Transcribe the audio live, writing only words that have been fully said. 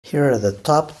Here are the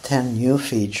top 10 new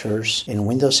features in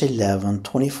Windows 11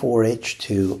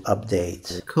 24H2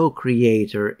 update. The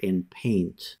Co-Creator in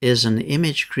Paint is an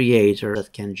image creator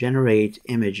that can generate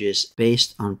images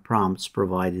based on prompts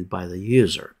provided by the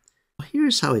user.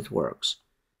 Here's how it works.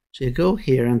 So you go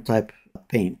here and type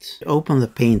Paint. Open the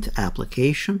Paint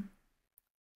application.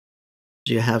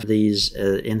 You have these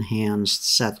enhanced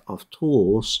set of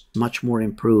tools, much more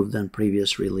improved than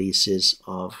previous releases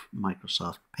of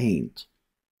Microsoft Paint.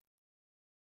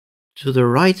 To the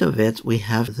right of it, we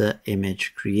have the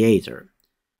image creator.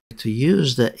 To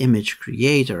use the image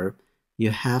creator,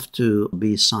 you have to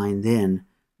be signed in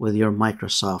with your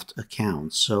Microsoft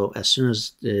account. So as soon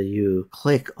as you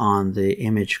click on the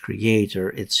image creator,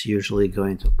 it's usually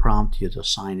going to prompt you to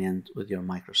sign in with your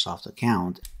Microsoft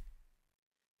account.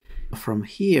 From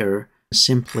here,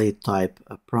 simply type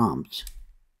a prompt,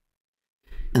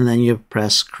 and then you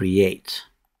press Create.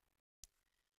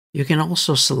 You can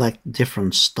also select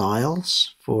different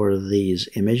styles for these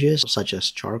images, such as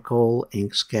charcoal,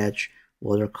 ink sketch,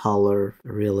 watercolor,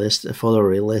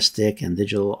 photorealistic, and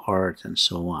digital art, and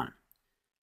so on.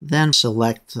 Then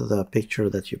select the picture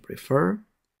that you prefer,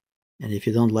 and if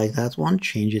you don't like that one,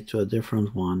 change it to a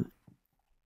different one.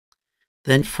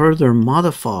 Then further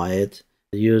modify it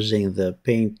using the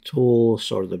paint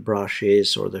tools or the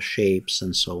brushes or the shapes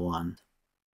and so on.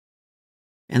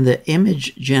 And the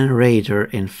image generator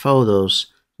in Photos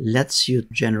lets you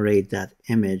generate that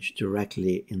image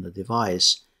directly in the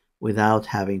device without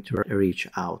having to reach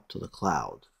out to the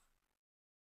cloud.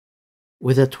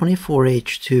 With the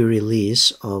 24H2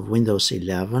 release of Windows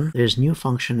 11, there's new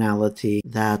functionality,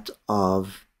 that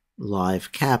of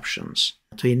live captions.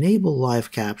 To enable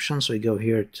live captions, we go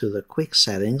here to the Quick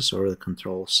Settings, or the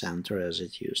Control Center as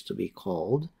it used to be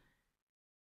called.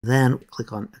 Then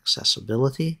click on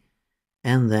Accessibility,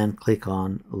 and then click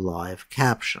on Live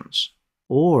Captions.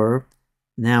 Or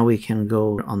now we can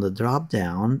go on the drop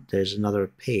down, there's another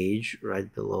page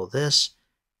right below this,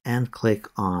 and click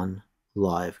on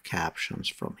Live Captions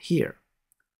from here.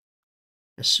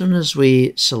 As soon as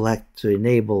we select to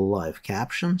enable live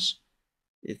captions,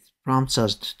 it prompts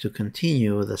us to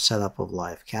continue the setup of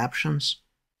live captions.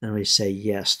 Then we say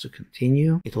yes to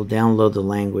continue. It will download the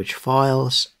language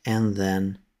files and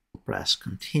then press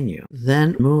continue.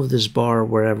 Then move this bar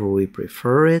wherever we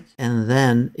prefer it, and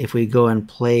then if we go and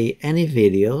play any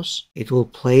videos, it will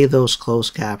play those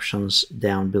closed captions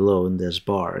down below in this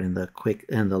bar in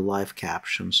the live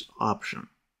captions option.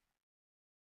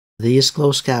 These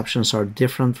closed captions are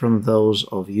different from those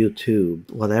of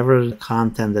YouTube. Whatever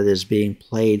content that is being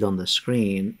played on the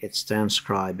screen, it's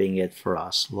transcribing it for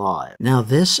us live. Now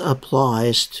this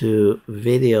applies to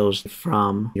videos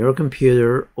from your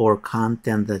computer or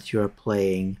content that you're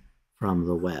playing from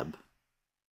the web.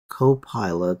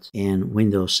 CoPilot in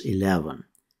Windows 11.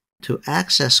 To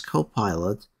access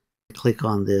CoPilot, click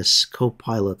on this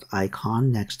CoPilot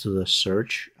icon next to the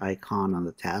search icon on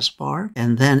the taskbar.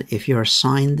 And then if you're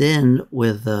signed in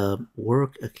with the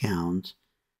work account,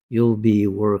 you'll be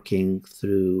working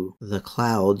through the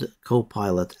cloud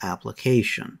CoPilot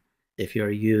application. If you're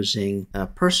using a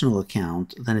personal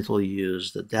account, then it will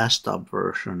use the desktop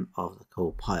version of the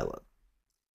CoPilot.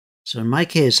 So in my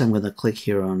case, I'm going to click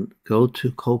here on Go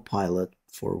to CoPilot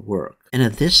for work. And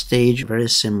at this stage, very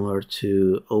similar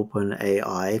to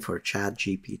OpenAI for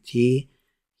ChatGPT,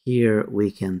 here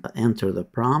we can enter the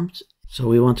prompt. So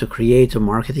we want to create a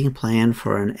marketing plan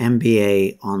for an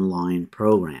MBA online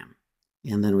program.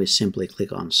 And then we simply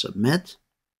click on Submit.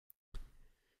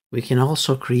 We can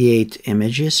also create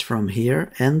images from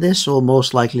here, and this will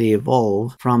most likely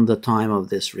evolve from the time of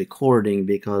this recording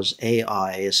because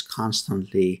AI is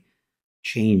constantly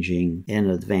changing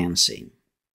and advancing.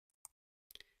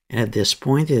 And at this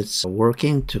point, it's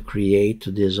working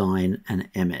to design an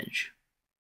image.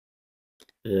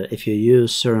 If you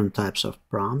use certain types of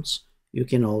prompts, you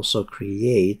can also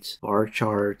create bar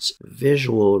charts,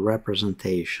 visual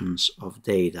representations of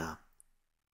data.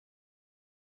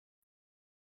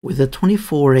 With the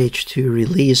 24H2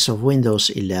 release of Windows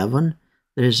 11,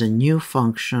 there is a new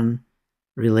function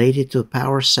related to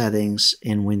power settings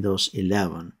in Windows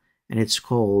 11, and it's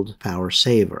called Power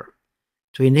Saver.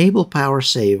 To enable Power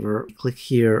Saver, click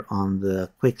here on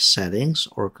the Quick Settings,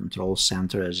 or Control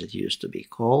Center as it used to be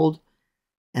called,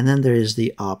 and then there is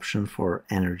the option for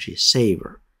Energy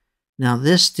Saver. Now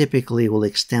this typically will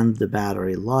extend the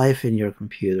battery life in your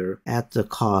computer at the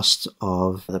cost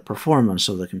of the performance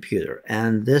of the computer,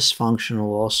 and this function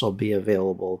will also be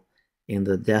available in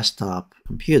the desktop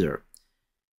computer.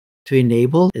 To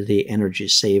enable the Energy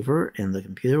Saver in the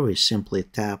computer, we simply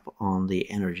tap on the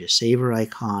Energy Saver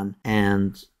icon,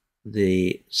 and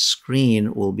the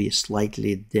screen will be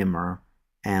slightly dimmer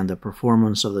and the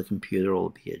performance of the computer will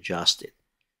be adjusted.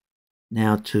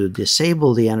 Now, to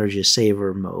disable the energy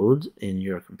saver mode in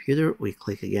your computer, we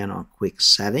click again on Quick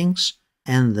Settings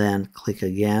and then click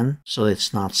again so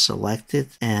it's not selected,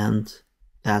 and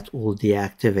that will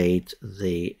deactivate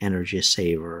the energy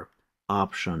saver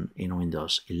option in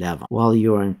Windows 11. While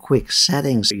you're in Quick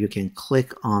Settings, you can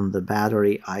click on the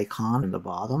battery icon in the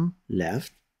bottom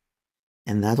left,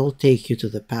 and that will take you to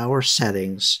the power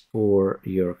settings for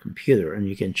your computer, and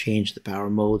you can change the power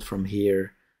mode from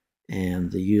here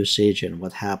and the usage and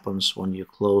what happens when you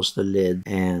close the lid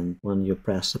and when you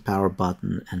press the power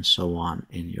button and so on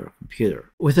in your computer.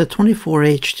 With the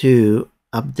 24H2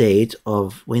 update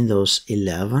of Windows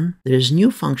 11, there's new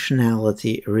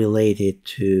functionality related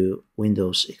to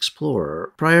Windows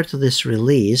Explorer. Prior to this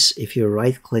release, if you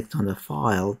right-clicked on the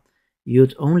file,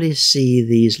 you'd only see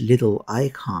these little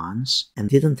icons and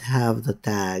didn't have the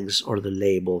tags or the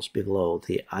labels below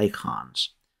the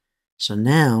icons. So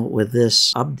now with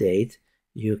this update,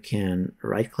 you can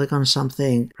right-click on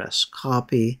something, press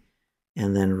copy,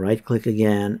 and then right-click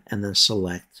again, and then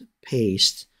select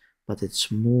paste, but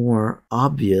it's more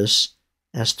obvious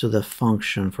as to the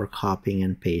function for copying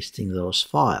and pasting those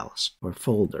files or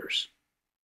folders.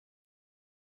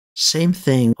 Same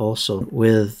thing also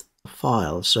with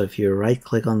files. So if you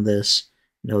right-click on this,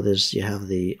 notice you have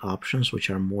the options which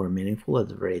are more meaningful at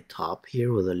the very top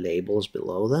here with the labels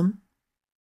below them.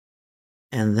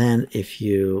 And then if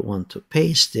you want to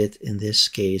paste it, in this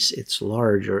case, it's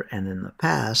larger, and in the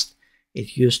past,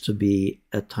 it used to be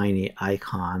a tiny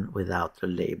icon without the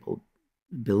label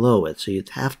below it. So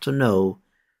you'd have to know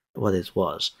what it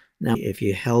was. Now, if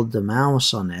you held the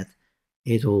mouse on it,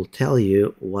 it will tell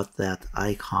you what that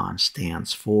icon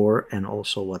stands for and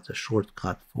also what the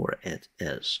shortcut for it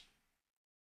is.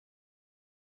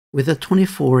 With the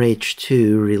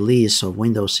 24H2 release of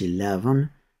Windows 11,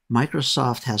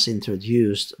 Microsoft has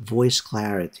introduced Voice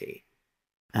Clarity,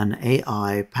 an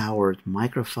AI-powered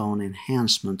microphone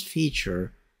enhancement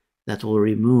feature that will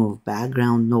remove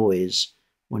background noise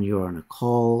when you're on a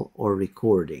call or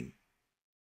recording.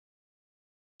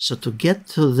 So to get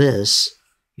to this,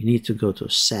 you need to go to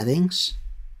Settings,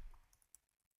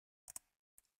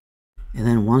 and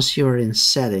then once you're in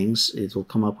Settings, it will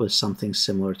come up with something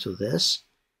similar to this.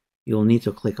 You'll need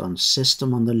to click on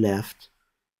System on the left,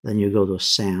 then you go to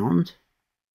Sound,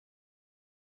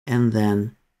 and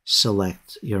then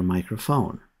select your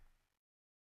microphone.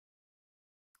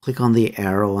 Click on the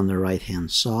arrow on the right-hand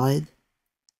side,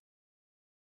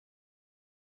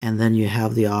 and then you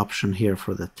have the option here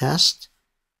for the test,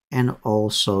 and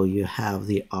also you have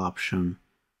the option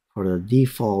for the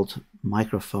default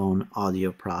microphone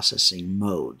audio processing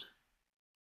mode.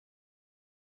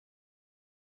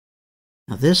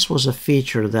 Now, this was a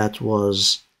feature that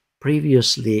was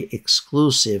previously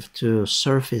exclusive to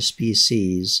Surface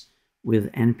PCs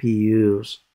with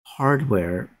NPU's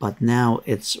hardware, but now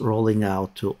it's rolling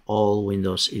out to all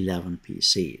Windows 11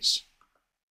 PCs.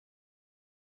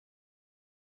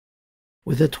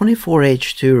 With the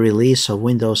 24H2 release of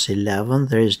Windows 11,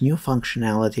 there is new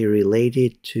functionality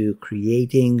related to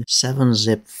creating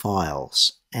 7-zip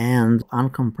files and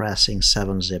uncompressing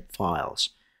 7-zip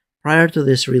files. Prior to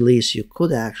this release, you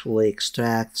could actually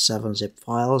extract 7-zip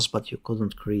files, but you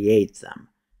couldn't create them.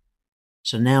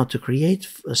 So now to create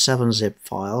 7-zip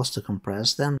files, to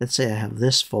compress them, let's say I have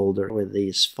this folder with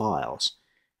these files,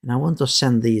 and I want to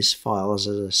send these files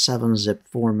as a 7-zip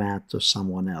format to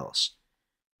someone else.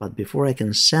 But before I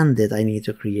can send it, I need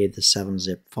to create the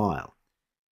 7-zip file.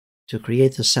 To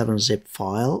create the 7-zip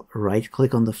file,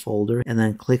 right-click on the folder and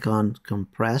then click on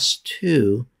Compress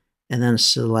to, and then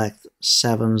select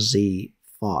 7Z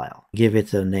file. Give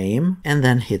it a name and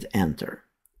then hit Enter.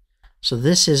 So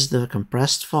this is the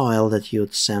compressed file that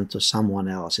you'd send to someone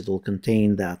else. It will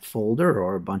contain that folder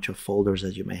or a bunch of folders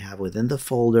that you may have within the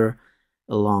folder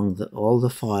along all the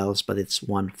files, but it's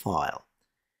one file.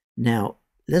 Now,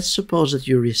 let's suppose that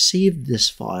you received this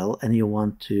file and you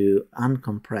want to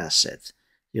uncompress it.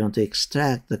 You want to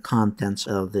extract the contents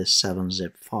of this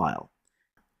 7-zip file.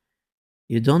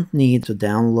 You don't need to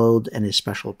download any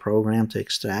special program to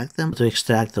extract them. To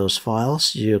extract those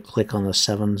files, you click on the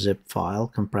 7-zip file,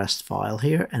 compressed file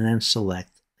here, and then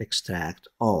select Extract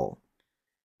All.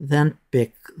 Then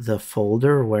pick the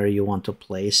folder where you want to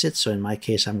place it. So in my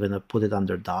case, I'm going to put it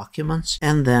under Documents,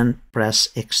 and then press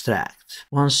Extract.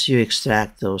 Once you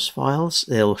extract those files,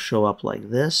 they'll show up like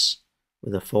this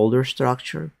with a folder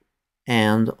structure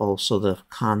and also the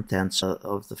contents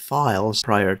of the files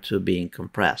prior to being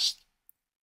compressed.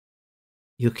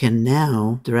 You can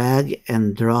now drag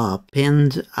and drop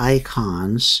pinned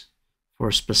icons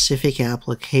for specific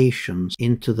applications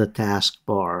into the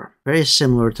taskbar. Very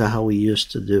similar to how we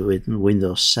used to do it in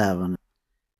Windows 7.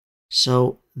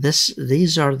 So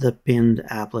these are the pinned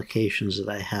applications that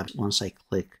I have once I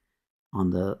click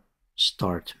on the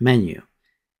Start menu.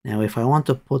 Now, if I want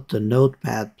to put the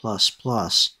Notepad++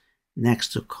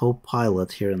 next to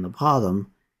CoPilot here in the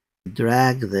bottom,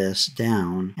 drag this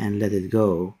down and let it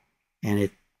go, and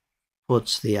it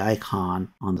puts the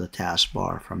icon on the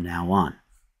taskbar from now on.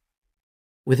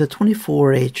 With the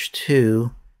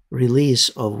 24H2 release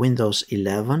of Windows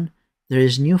 11, there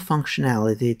is new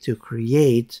functionality to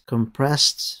create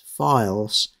compressed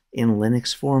files in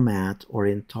Linux format or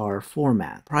in tar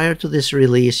format. Prior to this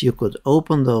release, you could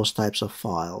open those types of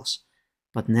files,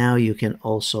 but now you can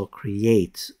also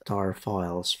create tar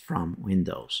files from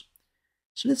Windows.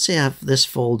 So let's say I have this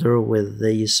folder with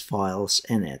these files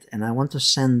in it, and I want to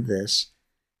send this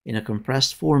in a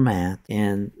compressed format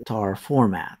in tar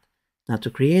format. Now,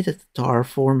 to create a tar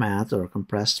format or a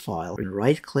compressed file,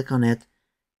 right-click on it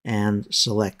and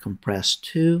select Compress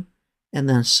to, and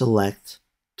then select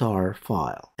tar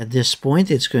file. At this point,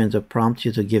 it's going to prompt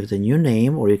you to give the new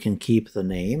name, or you can keep the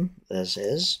name as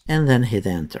is, and then hit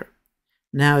enter.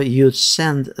 Now you'd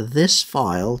send this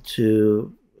file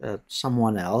to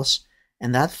someone else,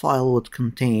 and that file would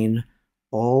contain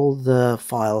all the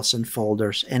files and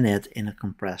folders in it in a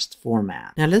compressed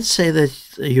format. Now let's say that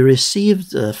you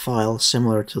received a file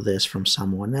similar to this from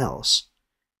someone else.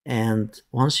 And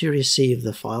once you receive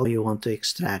the file, you want to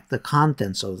extract the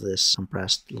contents of this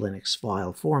compressed Linux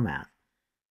file format.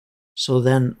 So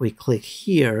then we click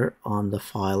here on the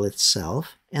file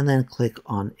itself and then click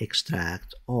on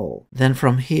Extract All. Then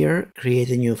from here, create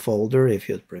a new folder if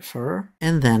you'd prefer,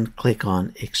 and then click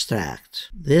on Extract.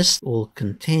 This will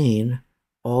contain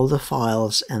all the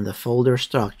files and the folder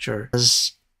structure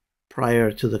as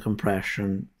prior to the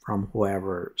compression from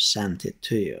whoever sent it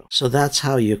to you. So that's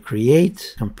how you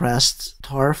create compressed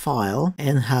tar file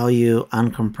and how you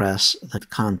uncompress the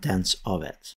contents of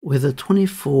it. With the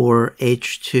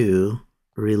 24H2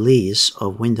 release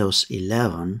of Windows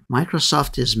 11,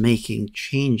 Microsoft is making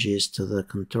changes to the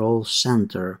control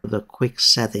center, the quick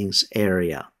settings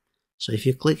area. So if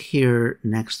you click here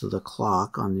next to the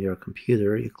clock on your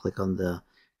computer, you click on the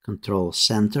control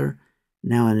center.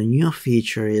 Now, a new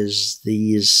feature is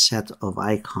these set of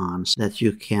icons that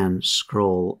you can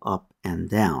scroll up and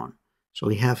down. So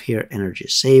we have here Energy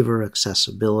Saver,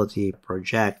 Accessibility,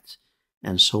 Project,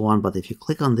 and so on. But if you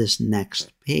click on this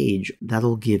next page,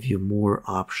 that'll give you more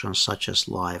options such as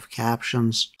live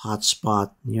captions,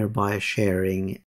 hotspot, nearby sharing,